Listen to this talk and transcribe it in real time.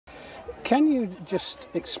Can you just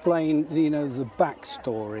explain the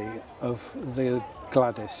backstory of the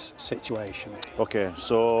Gladis situation? Okay,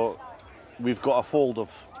 so we've got a fold of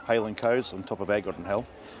Highland cows on top of Eggardon Hill.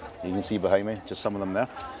 You can see behind me, just some of them there.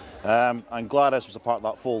 And Gladis was a part of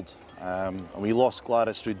that fold. And we lost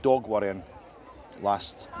Gladis through dog worrying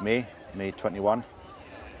last May 21.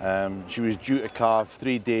 She was due to calve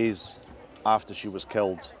 3 days after she was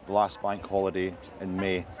killed, the last bank holiday in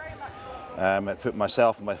May. It put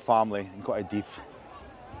myself and my family in quite a deep,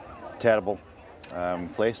 terrible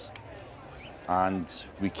place. And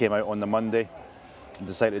we came out on the Monday and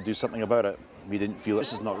decided to do something about it. We didn't feel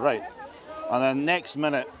this is not right. And then next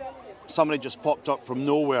minute, somebody just popped up from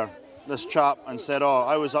nowhere, this chap, and said, "Oh,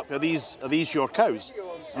 I was up here, are these your cows?"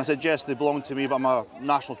 And I said, "Yes, they belong to me, but I'm a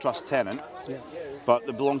National Trust tenant, but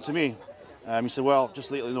they belong to me." He said, "Well, just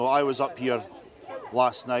to let you know, I was up here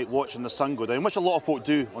last night watching the sun go down," which a lot of folk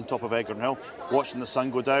do on top of Eggardon Hill, watching the sun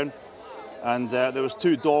go down. And there was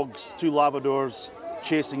 2 dogs, 2 Labradors,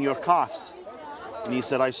 chasing your calves. And he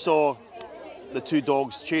said, "I saw the 2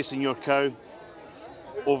 dogs chasing your cow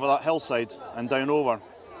over that hillside and down over."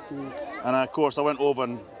 And of course I went over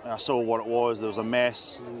and I saw what it was. There was a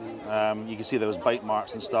mess. You can see there was bite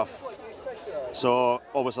marks and stuff. So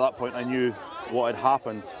obviously at that point I knew what had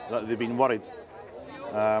happened, that they'd been worried.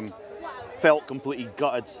 Felt completely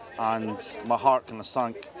gutted and my heart kind of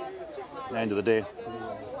sank at the end of the day.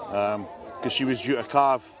 Because she was due to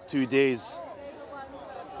calve 2 days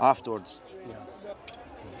afterwards.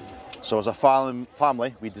 So as a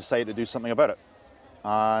family, we decided to do something about it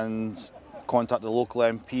and contacted the local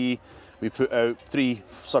MP. We put out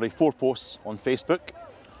 4 posts on Facebook.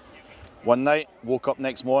 One night, woke up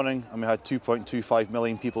next morning and we had 2.25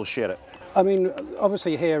 million people share it. I mean,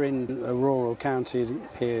 obviously here in a rural county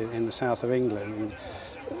here in the south of England,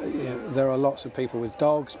 there are lots of people with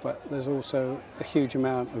dogs, but there's also a huge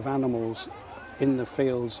amount of animals in the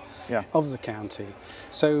fields of the county.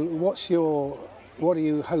 So what are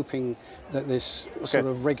you hoping that this sort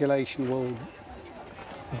of regulation will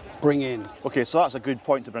bring in? Okay, so that's a good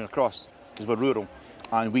point to bring across, because we're rural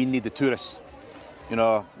and we need the tourists.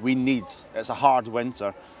 It's a hard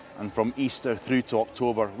winter, and from Easter through to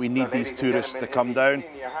October, we need these tourists to come down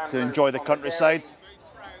to enjoy the countryside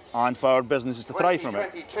and for our businesses to thrive from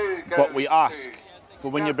it. But we ask for,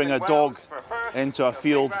 when you bring a dog into a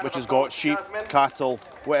field which has got sheep, cattle,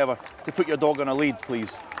 whatever, to put your dog on a lead,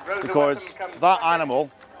 please. Because that animal,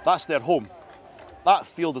 that's their home. That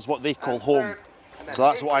field is what they call home. So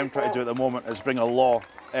that's what I'm trying to do at the moment, is bring a law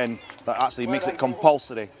in that actually makes it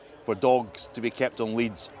compulsory for dogs to be kept on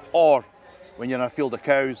leads, or when you're in a field of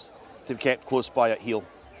cows, to be kept close by at heel.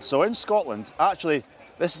 So in Scotland, actually,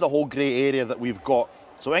 this is a whole grey area that we've got.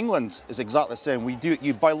 So England is exactly the same.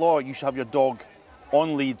 By law, you should have your dog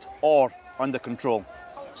on lead or under control.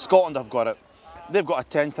 Scotland have got it. They've got a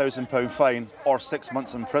 £10,000 fine or 6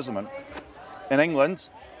 months imprisonment. In England,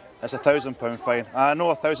 it's a £1,000 fine. I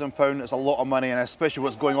know £1,000 is a lot of money, and especially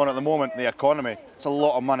what's going on at the moment in the economy, it's a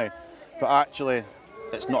lot of money. But actually,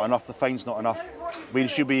 it's not enough. The fine's not enough. We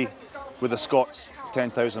should be, with the Scots,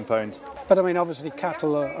 £10,000. But I mean, obviously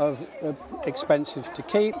cattle are expensive to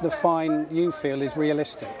keep. The fine, you feel, is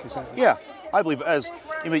realistic, is that right? Yeah, I believe it is.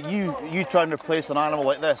 You try and replace an animal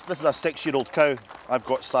like this. This is a 6-year-old cow I've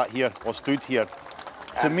got sat here, or stood here.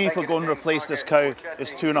 To me, if we're going to replace this cow,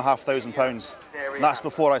 it's £2,500. And that's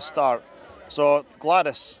before I start. So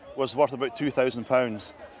Gladis was worth about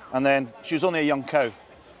 £2,000. And then she was only a young cow.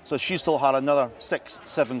 So she still had another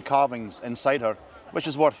 6-7 calvings inside her, which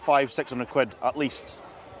is worth £500–600 at least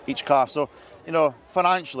each calf. So,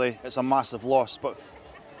 financially it's a massive loss, but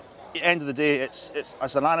at the end of the day,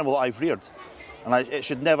 it's an animal that I've reared, and it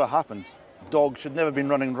should never have happened. Dogs should never have been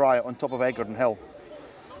running riot on top of Eggardon Hill.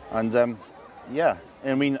 And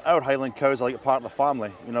our Highland cows are like a part of the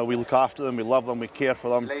family. We look after them, we love them, we care for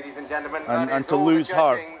them. Ladies and gentlemen, and to lose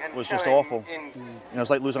her was just awful. It's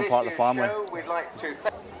like losing part of the family.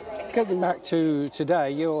 Getting back to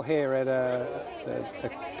today, you're here at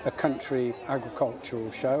a country agricultural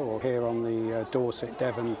show, or here on the Dorset,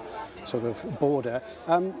 Devon sort of border.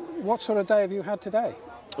 What sort of day have you had today?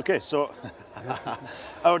 Okay, so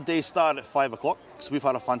our day started at 5 o'clock, so we've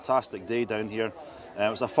had a fantastic day down here. It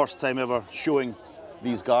was our first time ever showing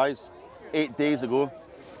these guys. 8 days ago,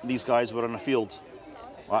 these guys were in a field.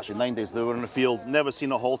 Well, actually 9 days, they were in a field, never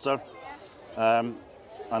seen a halter.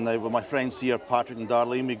 And they were my friends here, Patrick and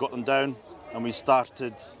Darlene. We got them down and we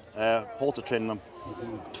started halter training them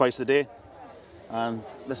twice a day. And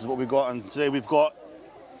this is what we got. And today we've got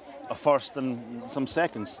a first and some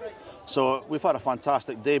seconds. So we've had a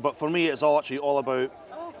fantastic day. But for me, it's actually all about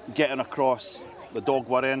getting across the dog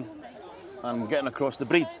worrying and getting across the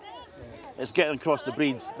breed. it's getting across the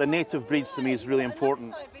breeds. The native breeds to me is really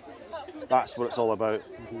important. That's what it's all about.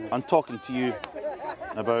 I'm talking to you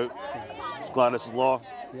about Gladis law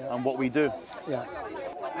and what we do. Yeah.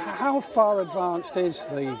 How far advanced is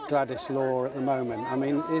the Gladis law at the moment? I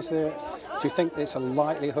mean, do you think there's a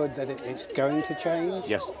likelihood that it's going to change?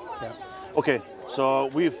 Yes. Yeah. Okay, so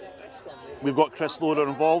we've got Chris Loader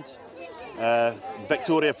involved,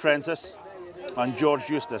 Victoria Prentice and George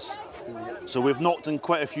Eustace. So we've knocked on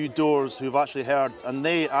quite a few doors who've actually heard, and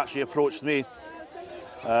they actually approached me,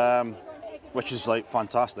 which is like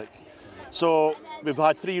fantastic. So we've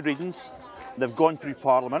had 3 readings. They've gone through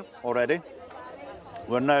Parliament already.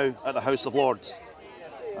 We're now at the House of Lords.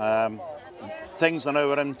 Things are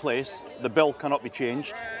now in place. The bill cannot be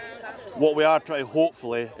changed. What we are trying,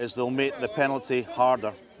 hopefully, is they'll make the penalty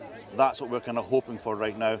harder. That's what we're kind of hoping for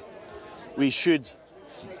right now. We should,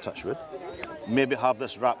 touch wood, maybe have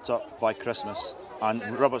this wrapped up by Christmas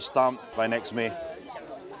and rubber stamped by next May.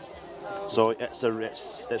 So it's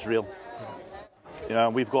real. You know,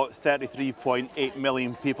 we've got 33.8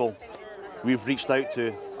 million people we've reached out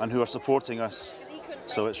to and who are supporting us.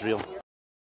 So it's real.